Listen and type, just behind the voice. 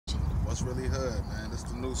What's really hood, man? This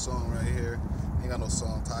is the new song right here. Ain't got no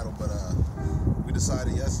song title, but we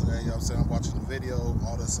decided yesterday, you know what I'm saying, I'm watching the video,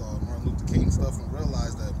 all this Martin Luther King stuff, and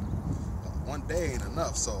realized that one day ain't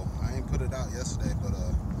enough, so I ain't put it out yesterday, but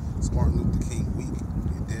it's Martin Luther King week.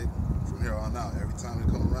 We did from here on out. Every time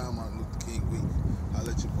we come around, Martin Luther King week. I'll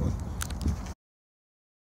let you boy.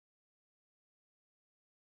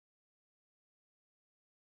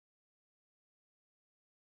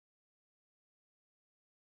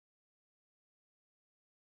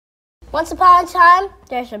 Once upon a time,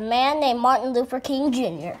 there's a man named Martin Luther King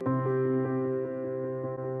Jr.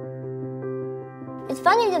 It's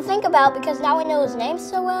funny to think about because now we know his name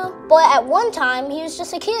so well, but at one time he was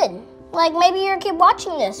just a kid. Like maybe you're a kid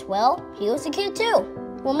watching this, well, he was a kid too.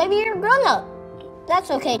 Well, maybe you're a grown-up.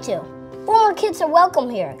 That's okay too. Former kids are welcome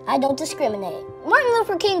here. I don't discriminate. Martin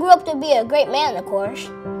Luther King grew up to be a great man, of course,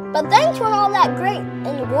 but things weren't all that great in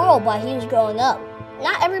the world while he was growing up.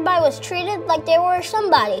 Not everybody was treated like they were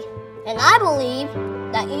somebody. And I believe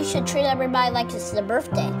that you should treat everybody like it's their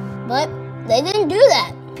birthday. But they didn't do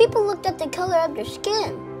that. People looked at the color of their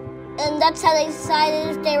skin. And that's how they decided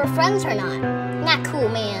if they were friends or not. Not cool,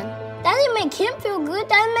 man. That didn't make him feel good.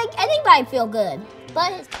 That didn't make anybody feel good.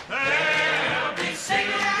 But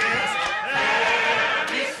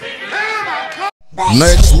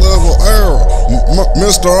next level era,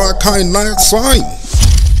 Mr. I Kain't sing.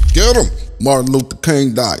 Get him. Martin Luther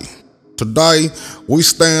King died. Today, we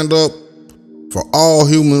stand up for all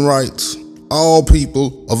human rights, all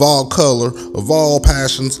people of all color, of all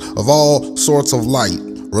passions, of all sorts of light,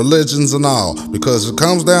 religions and all, because it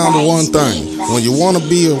comes down to one thing. When you want to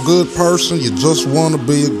be a good person, you just want to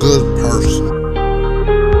be a good person.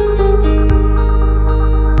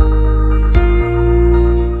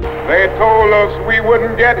 They told us we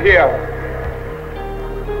wouldn't get here.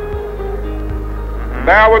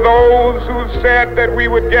 There were those who said that we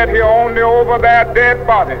would get here only over their dead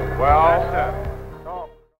bodies. Well,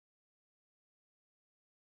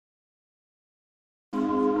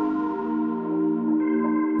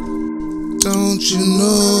 don't you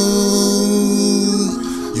know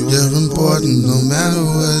you're important no matter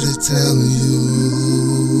what they tell you?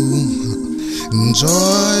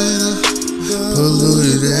 Enjoy the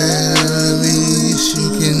polluted air, at least you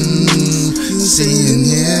can see and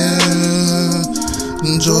hear.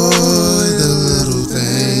 Enjoy the little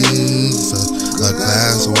things, a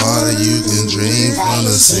glass of water you can drink from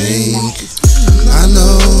the sink. I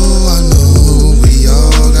know, we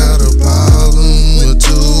all got a problem with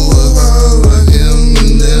two of her, him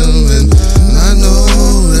and them, and I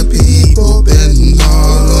know that people been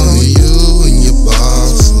hard on you and your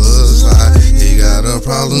boss looks like he got a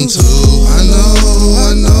problem too. I know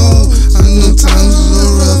times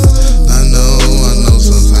are rough. I know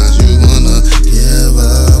sometimes you wanna give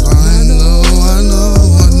up. I know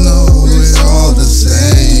it's all the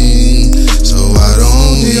same. So why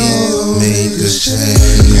don't we make a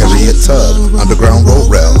change? Harriet Tub, Underground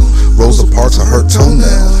Road Rail, Rosa Parks, a hurt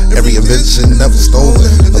toenail. Every invention never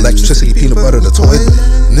stolen. Electricity, peanut butter, the toilet.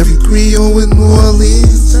 And every Creole in New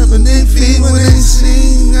Orleans tapping their feet when they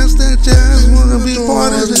sing. That's that jazz, wanna be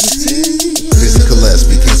part of the team. Physical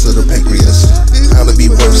be cancer the pancreas. How to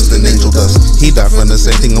be worse than angel dust. He died from the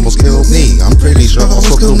same thing, almost killed me. I'm pretty sure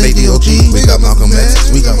also killed Nate D.O.G. We got Malcolm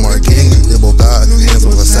X, we got Martin King. They both died, hands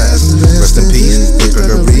of assassins. Rest in peace, Dick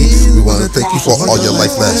Gregory. We wanna thank you for all your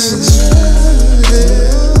life lessons.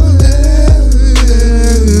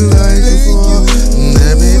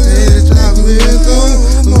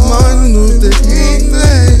 Martin Luther King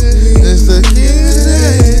Day, it's the King's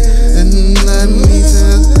Day, and let me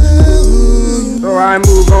tell you. So I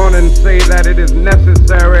move on and say that it is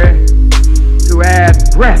necessary to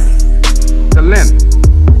add breath to length.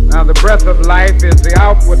 Now the breath of life is the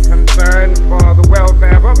outward concern for the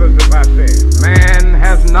welfare of others, if I say. Man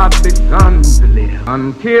has not begun to live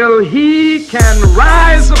until he can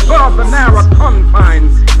rise above the narrow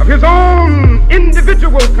confines of his own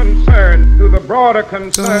individual concern to the broader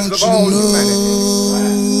concerns of all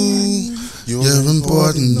humanity. You're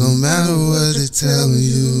important no matter what they tell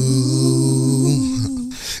you.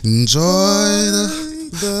 Enjoy the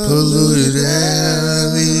polluted air,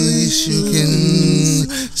 at least you can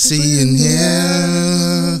see and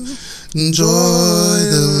hear. Enjoy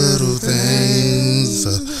the little things,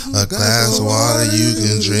 a glass of water you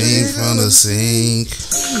can drink from the sink.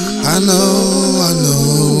 I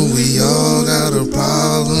know, we all got a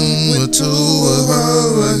problem with two of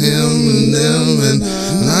her, him and them, and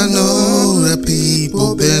I know that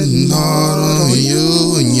people been hard on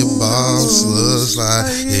you and your boss looks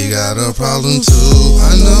like he got a problem too.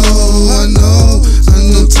 I know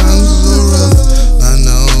times are rough. I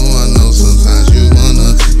know sometimes you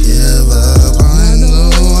wanna give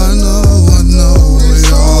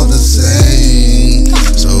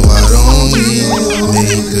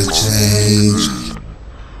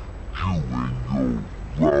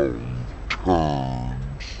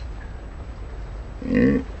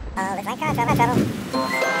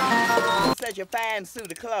Such a fine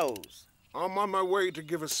suit of clothes. I'm on my way to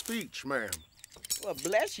give a speech, ma'am. Well,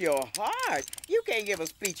 bless your heart. You can't give a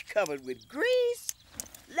speech covered with grease.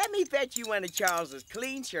 Let me fetch you one of Charles's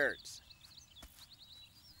clean shirts.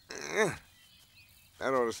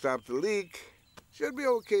 That ought to stop the leak. Should be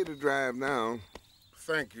okay to drive now.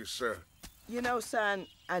 Thank you, sir. You know, son,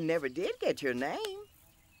 I never did get your name.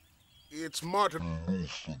 It's Martin.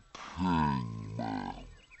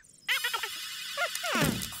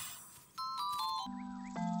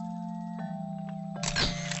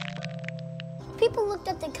 People looked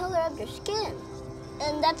at the color of their skin,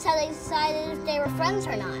 and that's how they decided if they were friends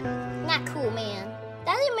or not. Not cool, man.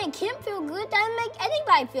 That didn't make him feel good. That didn't make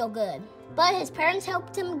anybody feel good. But his parents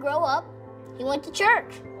helped him grow up. He went to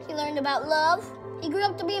church. He learned about love. He grew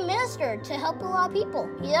up to be a minister to help a lot of people.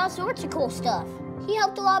 He did all sorts of cool stuff. He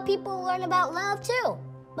helped a lot of people learn about love too.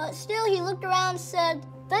 But still, he looked around and said,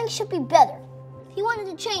 things should be better. He wanted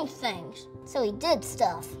to change things, so he did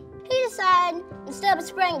stuff. He decided, instead of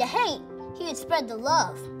spreading the hate, he would spread the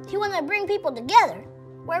love. He wanted to bring people together.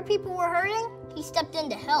 Where people were hurting, he stepped in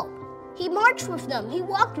to help. He marched with them. He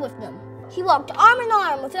walked with them. He walked arm in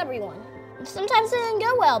arm with everyone. Sometimes it didn't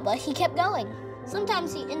go well, but he kept going.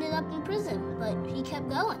 Sometimes he ended up in prison, but he kept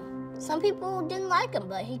going. Some people didn't like him,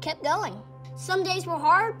 but he kept going. Some days were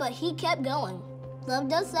hard, but he kept going. Love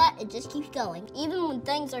does that, it just keeps going, even when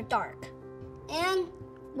things are dark. And,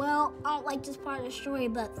 well, I don't like this part of the story,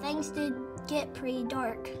 but things did get pretty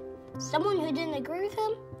dark. Someone who didn't agree with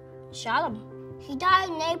him shot him. He died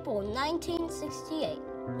in April 1968.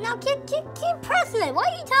 Now keep pressing it. Why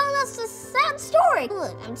are you telling us this sad story?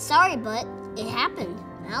 Look, I'm sorry, but it happened.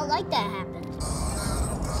 I don't like that happened.